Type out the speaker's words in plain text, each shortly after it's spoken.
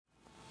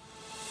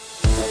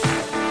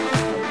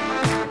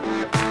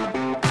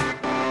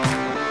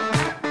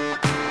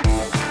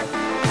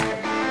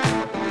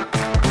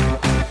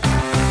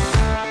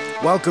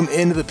Welcome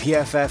into the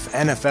PFF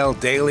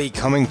NFL Daily,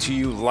 coming to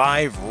you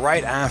live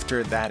right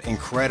after that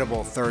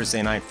incredible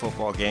Thursday night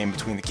football game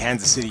between the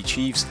Kansas City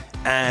Chiefs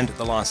and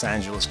the Los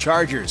Angeles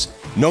Chargers.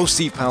 No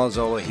Steve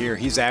Palazzolo here.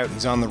 He's out.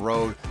 He's on the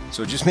road.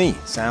 So just me,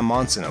 Sam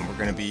Monson, and we're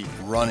going to be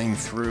running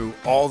through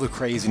all the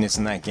craziness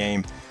in that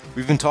game.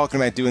 We've been talking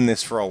about doing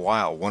this for a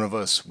while. One of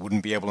us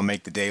wouldn't be able to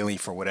make the daily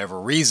for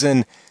whatever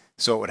reason,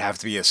 so it would have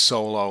to be a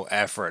solo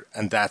effort,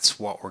 and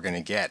that's what we're going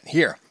to get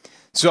here.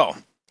 So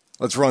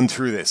let's run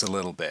through this a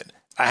little bit.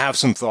 I have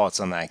some thoughts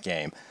on that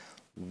game.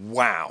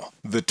 Wow,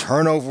 the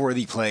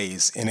turnover-worthy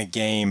plays in a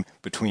game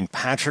between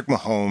Patrick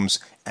Mahomes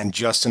and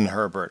Justin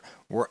Herbert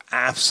were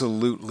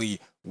absolutely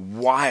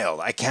wild.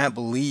 I can't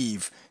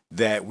believe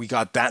that we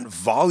got that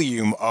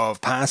volume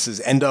of passes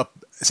end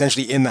up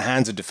essentially in the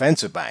hands of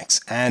defensive backs.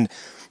 And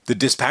the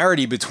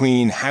disparity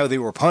between how they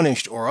were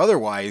punished or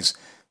otherwise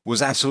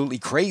was absolutely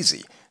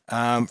crazy.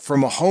 For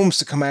Mahomes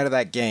to come out of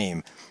that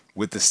game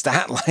with the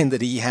stat line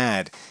that he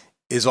had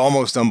is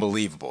almost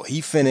unbelievable.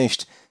 He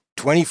finished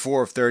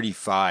 24 of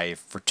 35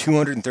 for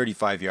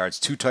 235 yards,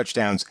 2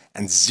 touchdowns,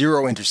 and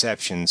 0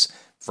 interceptions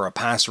for a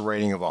passer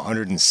rating of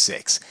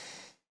 106.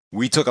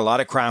 We took a lot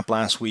of crap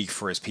last week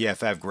for his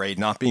PFF grade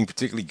not being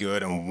particularly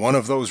good, and one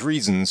of the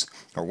reasons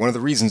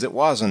it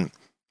wasn't,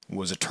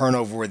 was a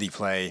turnover-worthy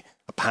play,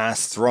 a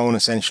pass thrown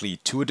essentially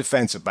to a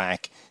defensive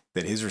back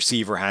that his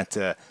receiver had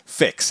to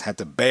fix, had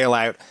to bail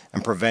out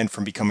and prevent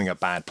from becoming a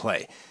bad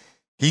play.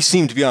 He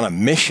seemed to be on a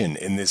mission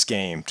in this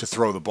game to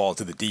throw the ball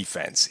to the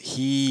defense.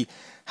 He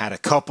had a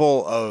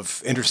couple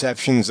of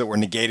interceptions that were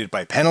negated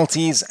by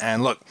penalties.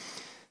 And look,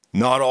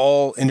 not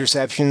all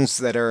interceptions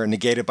that are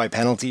negated by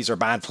penalties are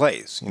bad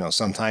plays. You know,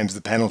 sometimes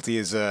the penalty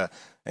is an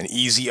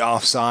easy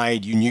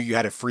offside. You knew you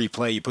had a free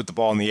play. You put the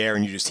ball in the air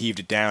and you just heaved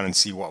it down and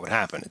see what would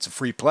happen. It's a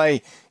free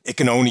play. It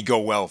can only go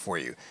well for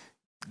you.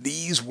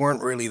 These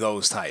weren't really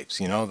those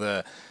types. You know,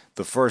 the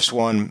first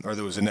one, or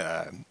there was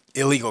an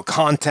illegal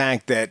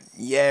contact that,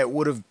 it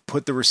would have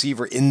put the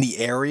receiver in the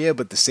area,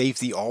 but the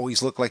safety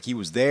always looked like he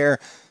was there.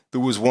 There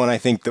was one, I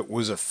think, that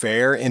was a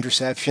fair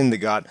interception that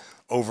got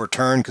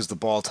overturned because the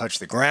ball touched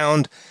the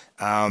ground.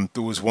 There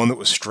was one that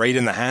was straight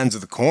in the hands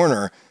of the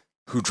corner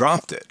who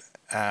dropped it.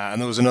 And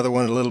there was another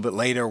one a little bit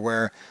later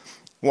where it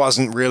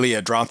wasn't really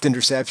a dropped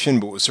interception,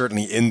 but was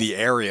certainly in the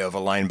area of a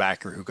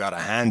linebacker who got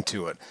a hand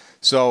to it.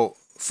 So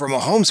for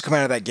Mahomes to come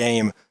out of that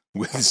game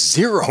with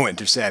 0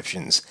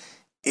 interceptions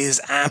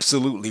is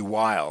absolutely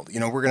wild. You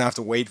know, we're going to have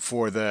to wait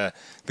for the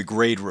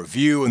grade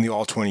review and the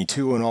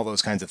All-22 and all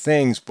those kinds of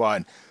things,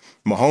 but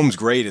Mahomes'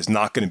 grade is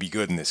not going to be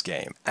good in this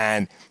game.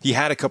 And he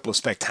had a couple of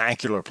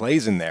spectacular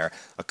plays in there,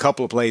 a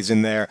couple of plays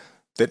in there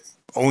that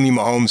only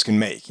Mahomes can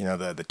make. You know,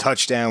 the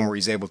touchdown where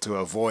he's able to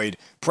avoid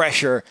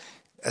pressure,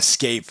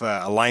 escape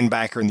a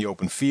linebacker in the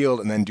open field,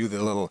 and then do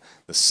the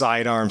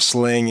sidearm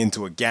sling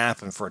into a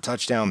gap and for a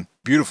touchdown.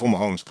 Beautiful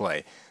Mahomes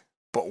play.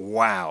 But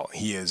wow,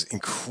 he is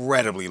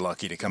incredibly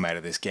lucky to come out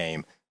of this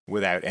game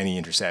without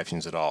any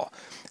interceptions at all.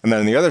 And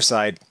then on the other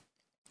side,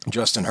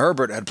 Justin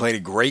Herbert had played a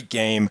great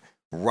game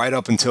right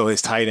up until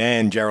his tight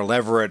end, Gerald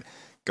Everett,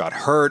 got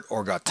hurt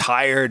or got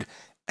tired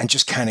and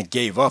just kind of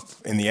gave up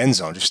in the end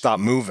zone, just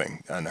stopped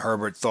moving. And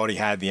Herbert thought he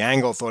had the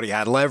angle, thought he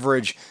had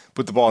leverage,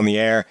 put the ball in the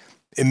air,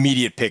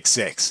 immediate pick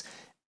six.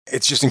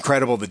 It's just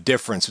incredible the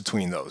difference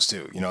between those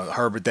two. You know,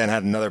 Herbert then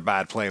had another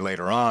bad play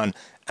later on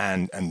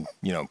and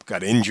you know,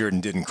 got injured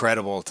and did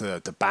incredible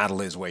to battle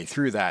his way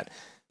through that.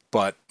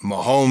 But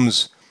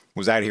Mahomes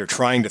was out here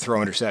trying to throw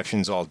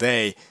interceptions all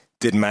day,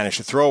 didn't manage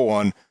to throw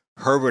one.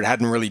 Herbert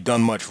hadn't really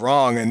done much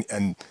wrong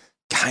and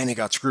kind of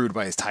got screwed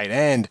by his tight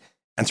end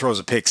and throws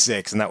a pick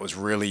six, and that was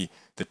really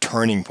the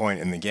turning point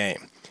in the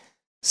game.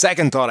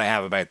 Second thought I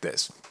have about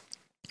this.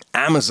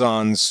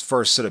 Amazon's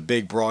first sort of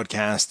big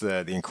broadcast,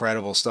 the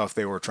incredible stuff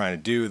they were trying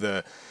to do,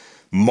 the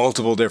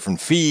multiple different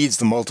feeds,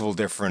 the multiple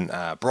different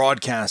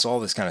broadcasts, all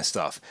this kind of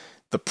stuff.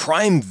 The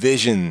Prime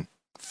Vision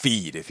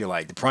feed, if you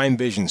like, the Prime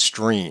Vision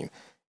stream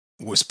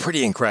was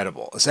pretty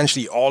incredible.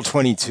 Essentially all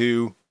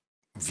 22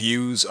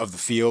 views of the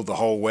field the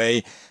whole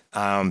way.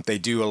 They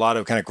do a lot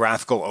of kind of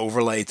graphical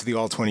overlay to the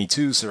all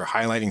 22, so they're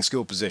highlighting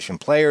skill position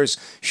players,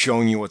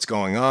 showing you what's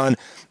going on.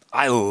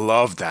 I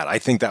love that. I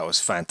think that was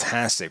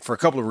fantastic for a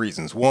couple of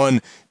reasons.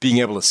 One, being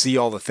able to see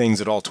all the things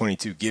that all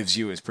 22 gives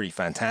you is pretty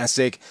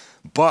fantastic,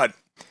 but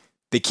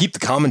they keep the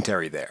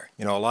commentary there.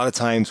 You know, a lot of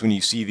times when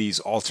you see these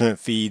alternate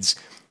feeds,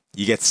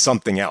 you get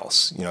something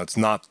else. You know, it's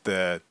not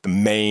the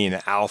main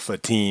alpha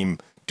team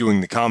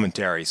doing the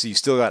commentary. So you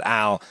still got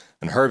Al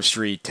and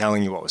Herbstreit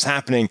telling you what was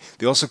happening.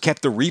 They also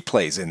kept the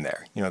replays in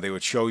there. You know, they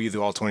would show you the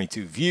all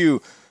 22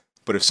 view,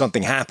 but if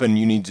something happened,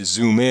 you need to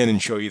zoom in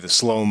and show you the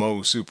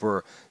slow-mo,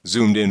 super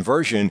zoomed-in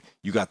version.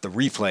 You got the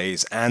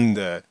replays and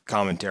the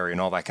commentary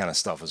and all that kind of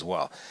stuff as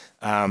well.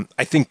 I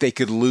think they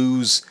could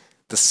lose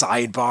the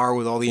sidebar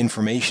with all the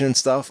information and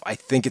stuff. I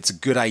think it's a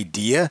good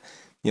idea.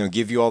 You know,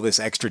 give you all this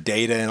extra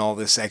data and all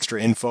this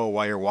extra info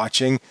while you're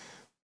watching.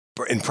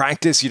 But in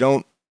practice, you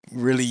don't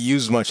really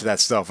use much of that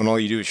stuff, and all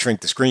you do is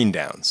shrink the screen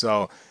down.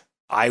 So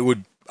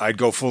I'd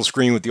go full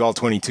screen with the all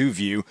 22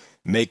 view,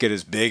 make it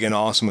as big and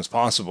awesome as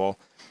possible,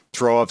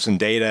 throw up some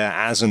data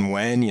as and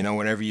when,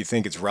 whenever you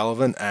think it's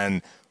relevant,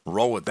 and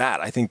roll with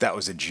that. I think that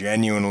was a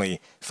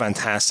genuinely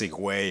fantastic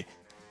way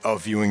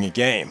of viewing a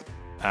game.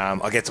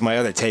 I'll get to my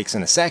other takes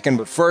in a second,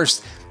 but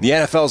first, the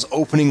NFL's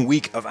opening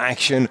week of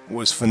action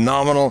was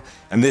phenomenal,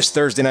 and this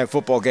Thursday night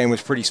football game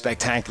was pretty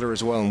spectacular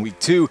as well in week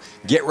 2.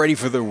 Get ready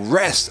for the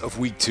rest of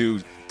week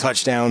 2.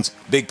 Touchdowns,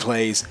 big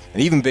plays,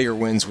 and even bigger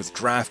wins with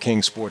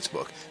DraftKings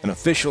Sportsbook, an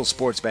official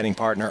sports betting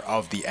partner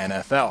of the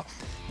NFL.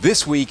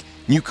 This week,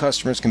 new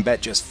customers can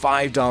bet just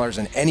 $5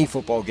 on any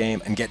football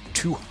game and get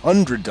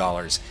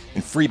 $200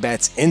 in free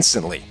bets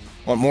instantly.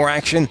 Want more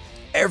action?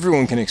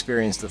 Everyone can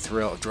experience the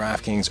thrill of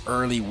DraftKings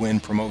early win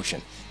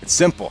promotion. It's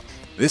simple.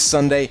 This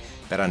Sunday,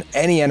 bet on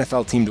any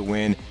NFL team to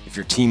win. If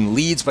your team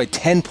leads by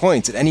 10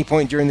 points at any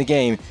point during the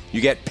game,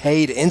 you get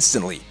paid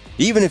instantly,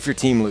 even if your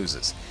team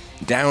loses.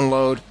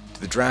 Download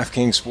the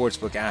DraftKings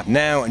Sportsbook app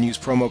now and use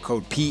promo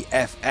code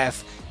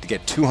PFF to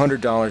get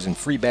 $200 in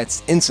free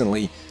bets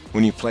instantly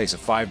when you place a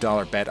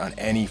 $5 bet on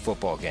any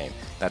football game.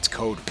 That's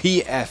code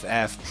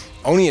PFF,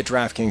 only at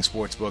DraftKings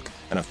Sportsbook,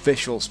 an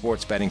official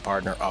sports betting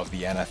partner of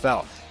the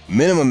NFL.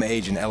 Minimum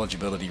age and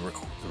eligibility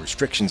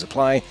restrictions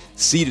apply.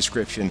 See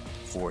description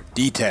for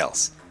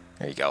details.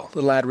 There you go.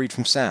 Little ad read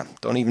from Sam.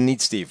 Don't even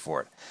need Steve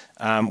for it.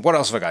 What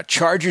else have I got?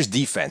 Chargers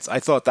defense. I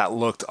thought that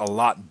looked a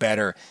lot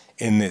better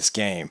in this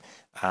game.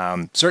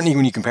 Certainly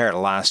when you compare it to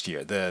last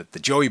year. The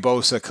Joey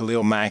Bosa,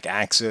 Khalil Mack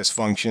axis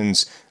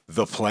functions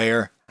the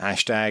player.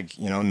 Hashtag,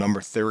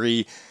 number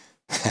 3.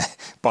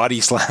 Body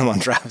slam on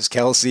Travis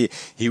Kelce.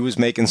 He was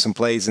making some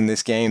plays in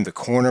this game. The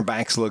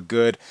cornerbacks look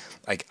good.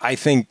 I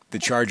think the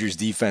Chargers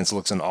defense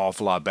looks an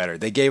awful lot better.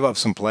 They gave up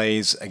some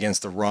plays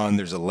against the run.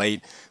 There's a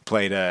late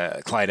play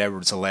to Clyde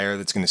Edwards-Helaire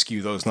that's going to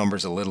skew those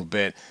numbers a little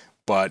bit,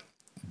 but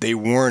they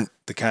weren't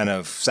the kind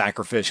of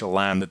sacrificial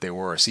lamb that they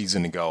were a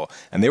season ago,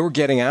 and they were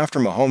getting after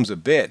Mahomes a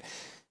bit.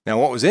 Now,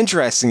 what was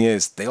interesting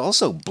is they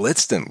also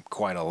blitzed him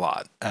quite a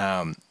lot.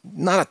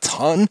 Not a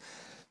ton,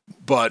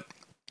 but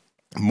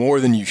more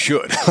than you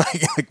should.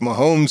 like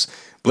Mahomes,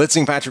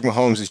 blitzing Patrick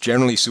Mahomes is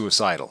generally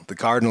suicidal. The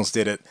Cardinals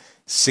did it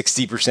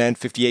 60%,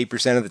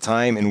 58% of the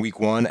time in week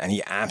 1, and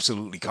he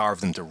absolutely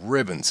carved them to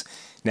ribbons.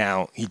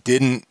 Now, he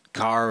didn't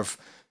carve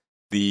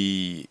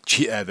the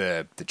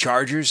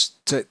Chargers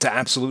to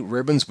absolute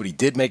ribbons, but he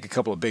did make a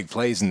couple of big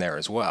plays in there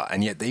as well.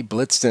 And yet they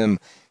blitzed him,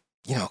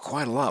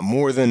 quite a lot,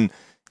 more than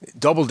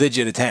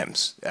double-digit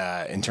attempts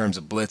in terms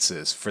of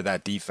blitzes for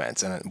that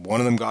defense. And one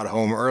of them got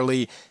home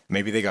early.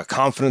 Maybe they got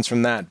confidence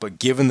from that. But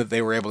given that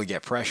they were able to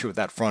get pressure with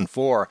that front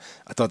 4,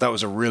 I thought that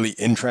was a really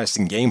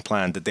interesting game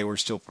plan, that they were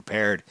still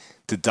prepared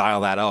to dial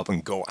that up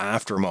and go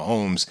after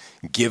Mahomes,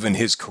 given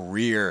his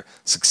career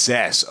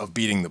success of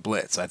beating the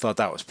blitz. I thought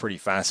that was pretty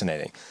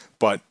fascinating.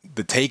 But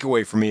the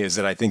takeaway for me is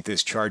that I think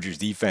this Chargers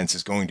defense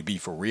is going to be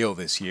for real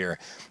this year,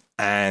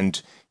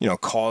 and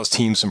cause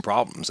teams some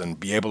problems and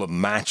be able to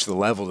match the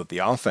level that the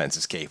offense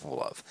is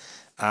capable of.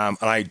 And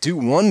I do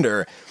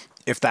wonder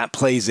if that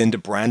plays into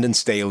Brandon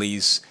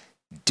Staley's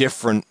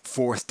different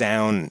fourth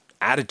down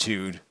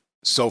attitude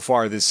so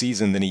far this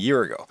season than a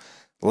year ago.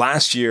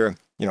 Last year,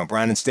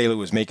 Brandon Staley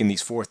was making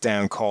these fourth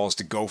down calls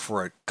to go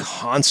for it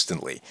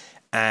constantly,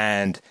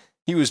 and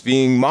he was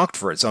being mocked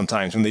for it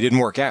sometimes when they didn't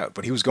work out,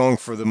 but he was going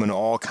for them in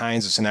all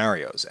kinds of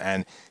scenarios,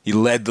 and he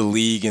led the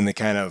league in the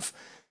kind of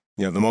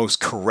the most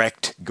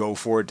correct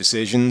go-for-it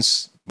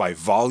decisions by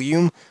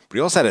volume, but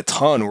he also had a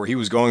ton where he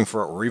was going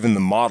for it, where even the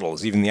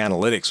models, even the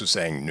analytics was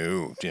saying,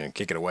 no,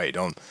 kick it away,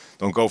 don't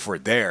go for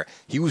it there.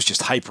 He was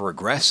just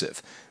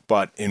hyper-aggressive.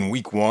 But in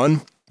week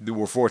 1, there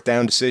were fourth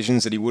down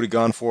decisions that he would have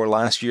gone for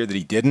last year that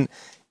he didn't.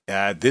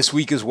 This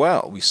week as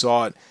well, we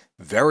saw it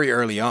very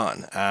early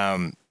on.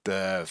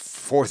 The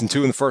 4th and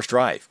 2 in the first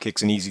drive,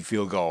 kicks an easy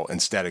field goal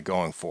instead of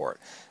going for it.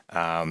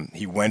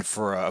 He went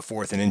for a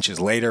 4th and inches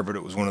later, but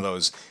it was one of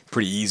those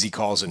pretty easy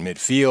calls at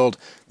midfield.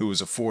 There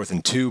was a 4th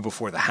and 2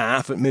 before the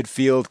half at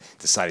midfield,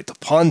 decided to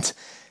punt.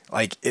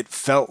 It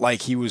felt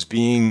like he was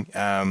being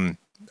a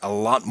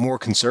lot more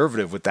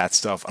conservative with that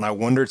stuff, and I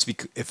wonder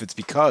if it's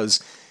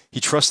because he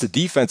trusts the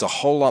defense a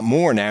whole lot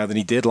more now than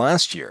he did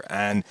last year,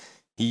 and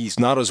he's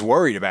not as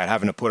worried about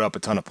having to put up a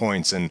ton of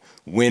points and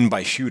win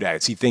by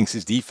shootouts. He thinks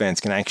his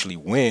defense can actually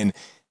win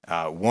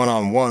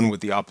one-on-one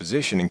with the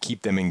opposition and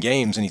keep them in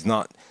games, and he's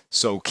not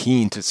so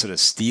keen to sort of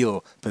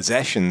steal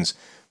possessions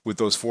with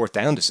those fourth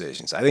down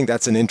decisions. I think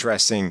that's an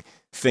interesting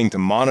thing to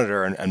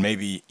monitor and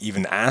maybe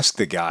even ask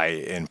the guy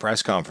in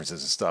press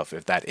conferences and stuff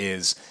if that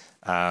is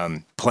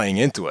playing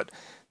into it.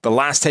 The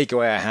last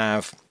takeaway I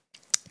have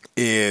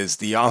is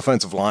the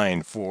offensive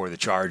line for the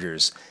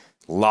Chargers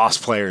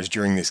lost players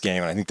during this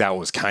game, and I think that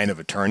was kind of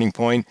a turning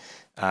point.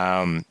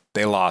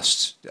 They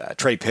lost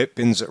Trey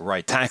Pipkins at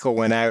right tackle,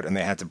 went out, and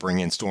they had to bring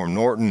in Storm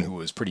Norton, who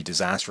was pretty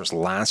disastrous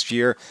last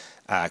year.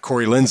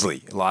 Corey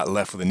Linsley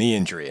left with a knee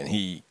injury, and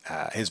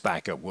his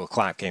backup, Will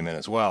Clapp, came in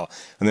as well.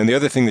 And then the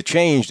other thing that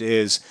changed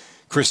is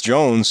Chris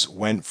Jones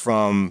went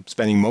from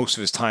spending most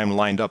of his time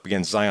lined up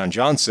against Zion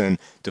Johnson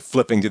to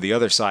flipping to the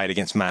other side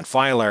against Matt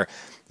Filer.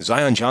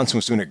 Zion Johnson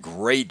was doing a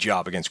great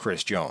job against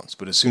Chris Jones,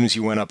 but as soon as he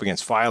went up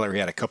against Filer, he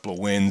had a couple of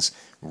wins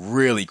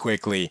really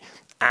quickly,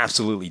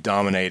 absolutely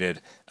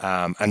dominated,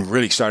 and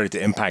really started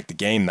to impact the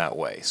game that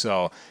way.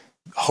 So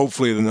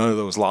hopefully none of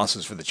those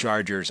losses for the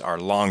Chargers are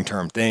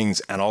long-term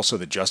things, and also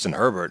that Justin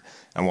Herbert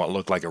and what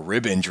looked like a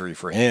rib injury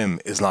for him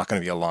is not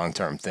going to be a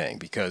long-term thing,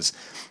 because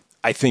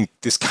I think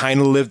this kind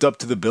of lived up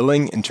to the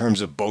billing in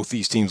terms of both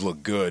these teams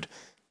look good.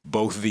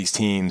 Both of these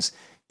teams,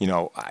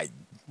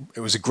 it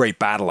was a great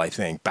battle, I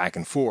think, back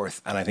and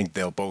forth, and I think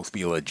they'll both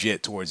be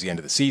legit towards the end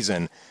of the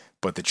season.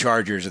 But the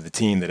Chargers are the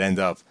team that end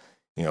up,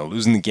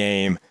 losing the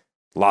game,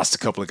 lost a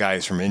couple of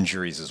guys from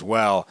injuries as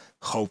well.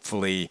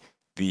 Hopefully,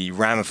 the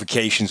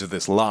ramifications of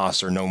this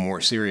loss are no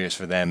more serious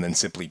for them than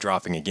simply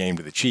dropping a game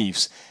to the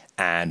Chiefs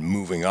and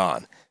moving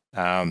on.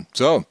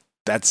 So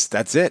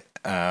that's it.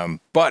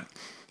 But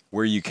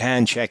where you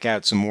can check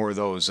out some more of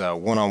those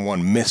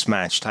one-on-one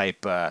mismatch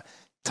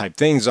type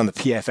things on the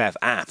PFF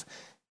app.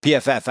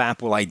 PFF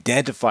app will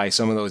identify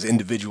some of those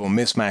individual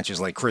mismatches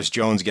like Chris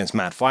Jones against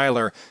Matt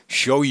Filer,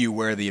 show you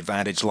where the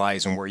advantage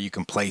lies and where you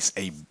can place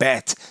a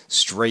bet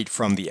straight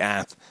from the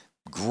app.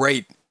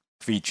 Great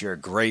feature,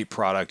 great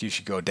product. You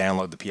should go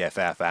download the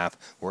PFF app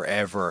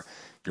wherever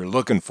you're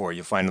looking for.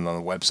 You'll find it on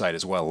the website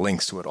as well,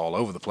 links to it all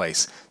over the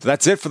place. So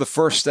that's it for the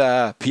first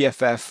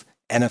PFF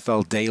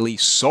NFL Daily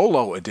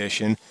Solo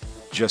Edition.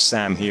 Just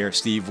Sam here.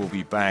 Steve will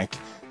be back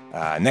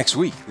next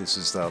week. This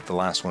is the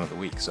last one of the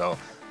week. So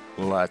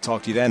we'll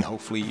talk to you then.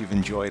 Hopefully you've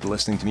enjoyed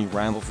listening to me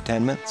ramble for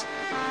 10 minutes.